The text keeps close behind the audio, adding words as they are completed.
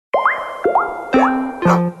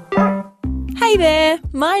Hey there,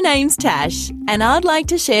 my name's Tash, and I'd like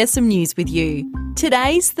to share some news with you.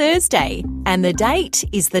 Today's Thursday, and the date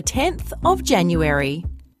is the 10th of January.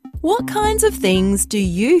 What kinds of things do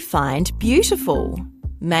you find beautiful?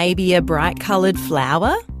 Maybe a bright coloured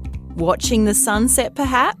flower? Watching the sunset,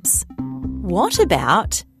 perhaps? What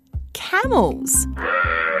about camels?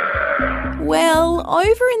 Well,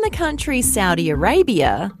 over in the country Saudi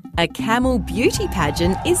Arabia, a camel beauty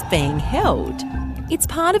pageant is being held. It's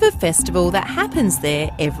part of a festival that happens there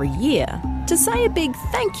every year to say a big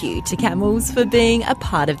thank you to camels for being a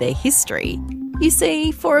part of their history. You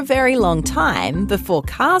see, for a very long time, before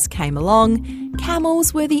cars came along,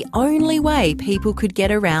 camels were the only way people could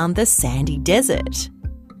get around the sandy desert.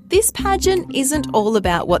 This pageant isn't all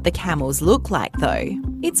about what the camels look like, though.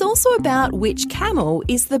 It's also about which camel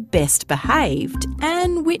is the best behaved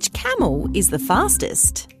and which camel is the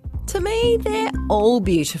fastest. To me, they're all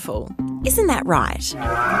beautiful. Isn't that right?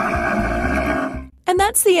 And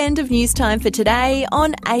that's the end of News Time for today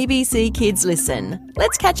on ABC Kids Listen.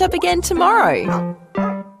 Let's catch up again tomorrow.